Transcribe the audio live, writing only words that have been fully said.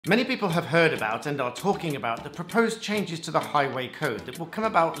Many people have heard about and are talking about the proposed changes to the highway code that will come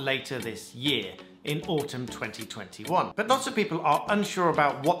about later this year, in autumn 2021. But lots of people are unsure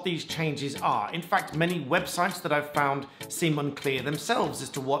about what these changes are. In fact, many websites that I've found seem unclear themselves as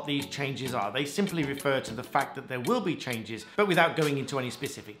to what these changes are. They simply refer to the fact that there will be changes, but without going into any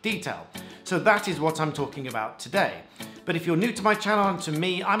specific detail. So that is what I'm talking about today. But if you're new to my channel and to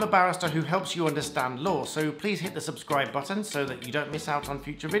me, I'm a barrister who helps you understand law, so please hit the subscribe button so that you don't miss out on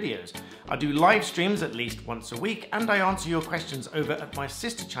future videos. I do live streams at least once a week, and I answer your questions over at my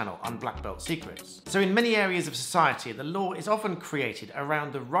sister channel on Black Belt Secrets. So in many areas of society, the law is often created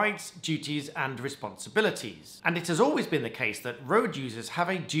around the rights, duties and responsibilities. And it has always been the case that road users have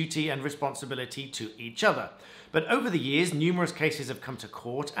a duty and responsibility to each other. But over the years, numerous cases have come to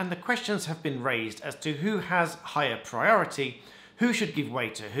court and the questions have been raised as to who has higher priority, who should give way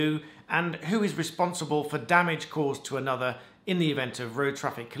to who, and who is responsible for damage caused to another in the event of road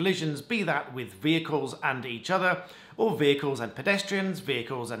traffic collisions, be that with vehicles and each other, or vehicles and pedestrians,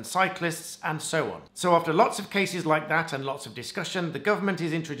 vehicles and cyclists, and so on. So after lots of cases like that and lots of discussion, the government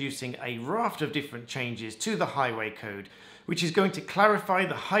is introducing a raft of different changes to the highway code, which is going to clarify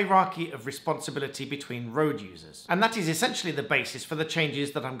the hierarchy of responsibility between road users. And that is essentially the basis for the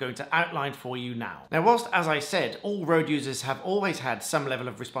changes that I'm going to outline for you now. Now, whilst, as I said, all road users have always had some level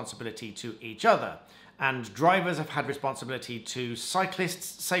of responsibility to each other, and drivers have had responsibility to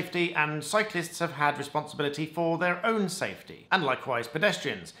cyclists' safety, and cyclists have had responsibility for their own safety, and likewise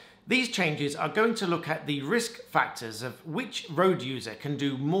pedestrians. These changes are going to look at the risk factors of which road user can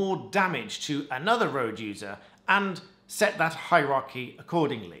do more damage to another road user and set that hierarchy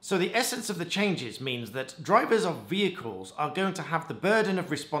accordingly. So the essence of the changes means that drivers of vehicles are going to have the burden of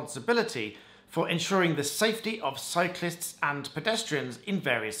responsibility for ensuring the safety of cyclists and pedestrians in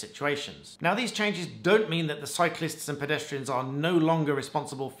various situations. Now, these changes don't mean that the cyclists and pedestrians are no longer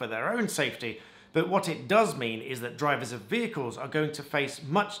responsible for their own safety, but what it does mean is that drivers of vehicles are going to face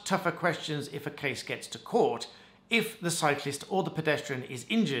much tougher questions if a case gets to court, if the cyclist or the pedestrian is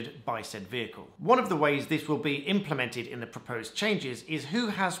injured by said vehicle. One of the ways this will be implemented in the proposed changes is who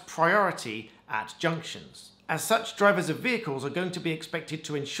has priority at junctions. As such, drivers of vehicles are going to be expected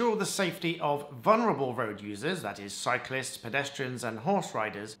to ensure the safety of vulnerable road users, that is cyclists, pedestrians and horse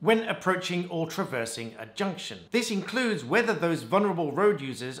riders, when approaching or traversing a junction. This includes whether those vulnerable road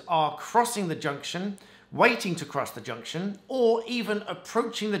users are crossing the junction, waiting to cross the junction, or even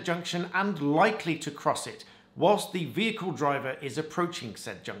approaching the junction and likely to cross it whilst the vehicle driver is approaching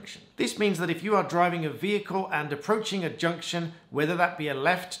said junction. This means that if you are driving a vehicle and approaching a junction, whether that be a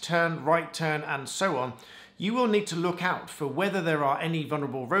left turn, right turn and so on, you will need to look out for whether there are any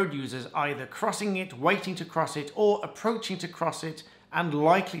vulnerable road users either crossing it, waiting to cross it, or approaching to cross it and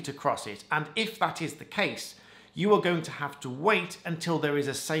likely to cross it. And if that is the case, you are going to have to wait until there is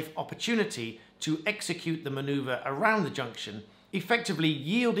a safe opportunity to execute the maneuver around the junction, effectively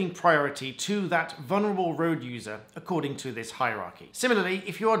yielding priority to that vulnerable road user according to this hierarchy. Similarly,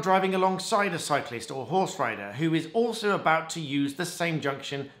 if you are driving alongside a cyclist or horse rider who is also about to use the same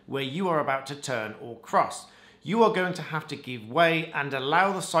junction where you are about to turn or cross, you are going to have to give way and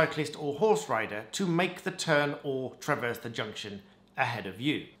allow the cyclist or horse rider to make the turn or traverse the junction ahead of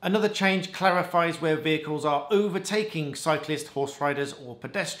you. Another change clarifies where vehicles are overtaking cyclists, horse riders or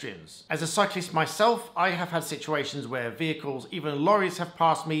pedestrians. As a cyclist myself, I have had situations where vehicles, even lorries, have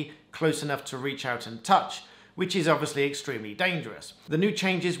passed me close enough to reach out and touch, which is obviously extremely dangerous. The new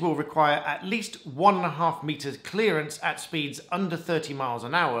changes will require at least 1.5 meters clearance at speeds under 30 miles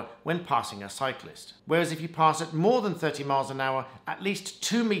an hour when passing a cyclist. Whereas if you pass at more than 30 miles an hour, at least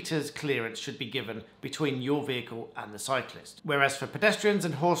 2 meters clearance should be given between your vehicle and the cyclist. Whereas for pedestrians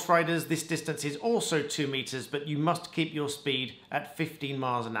and horse riders, this distance is also 2 meters, but you must keep your speed at 15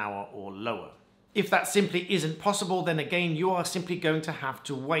 miles an hour or lower. If that simply isn't possible, then again, you are simply going to have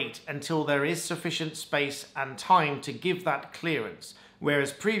to wait until there is sufficient space and time to give that clearance.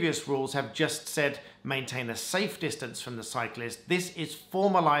 Whereas previous rules have just said maintain a safe distance from the cyclist, this is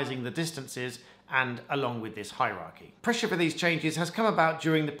formalizing the distances and along with this hierarchy. Pressure for these changes has come about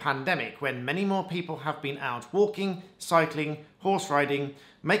during the pandemic when many more people have been out walking, cycling, horse riding,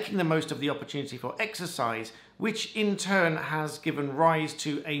 making the most of the opportunity for exercise, which in turn has given rise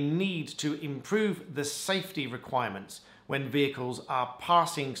to a need to improve the safety requirements when vehicles are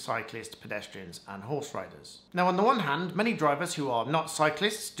passing cyclists, pedestrians and horse riders. Now, on the one hand, many drivers who are not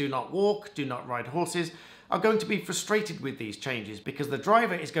cyclists, do not walk, do not ride horses, are going to be frustrated with these changes because the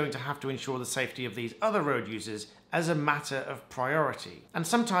driver is going to have to ensure the safety of these other road users as a matter of priority. And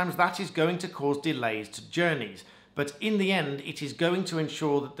sometimes that is going to cause delays to journeys, but in the end, it is going to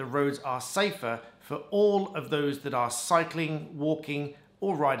ensure that the roads are safer for all of those that are cycling, walking,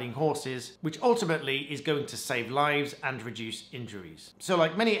 or riding horses, which ultimately is going to save lives and reduce injuries. So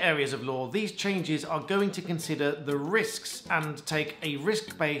like many areas of law, these changes are going to consider the risks and take a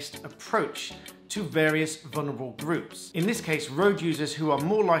risk-based approach to various vulnerable groups. In this case, road users who are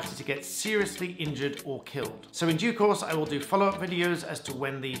more likely to get seriously injured or killed. So in due course, I will do follow-up videos as to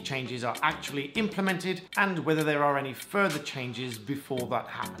when these changes are actually implemented and whether there are any further changes before that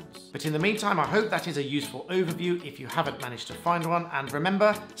happens. But in the meantime, I hope that is a useful overview if you haven't managed to find one, and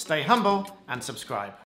remember, stay humble and subscribe.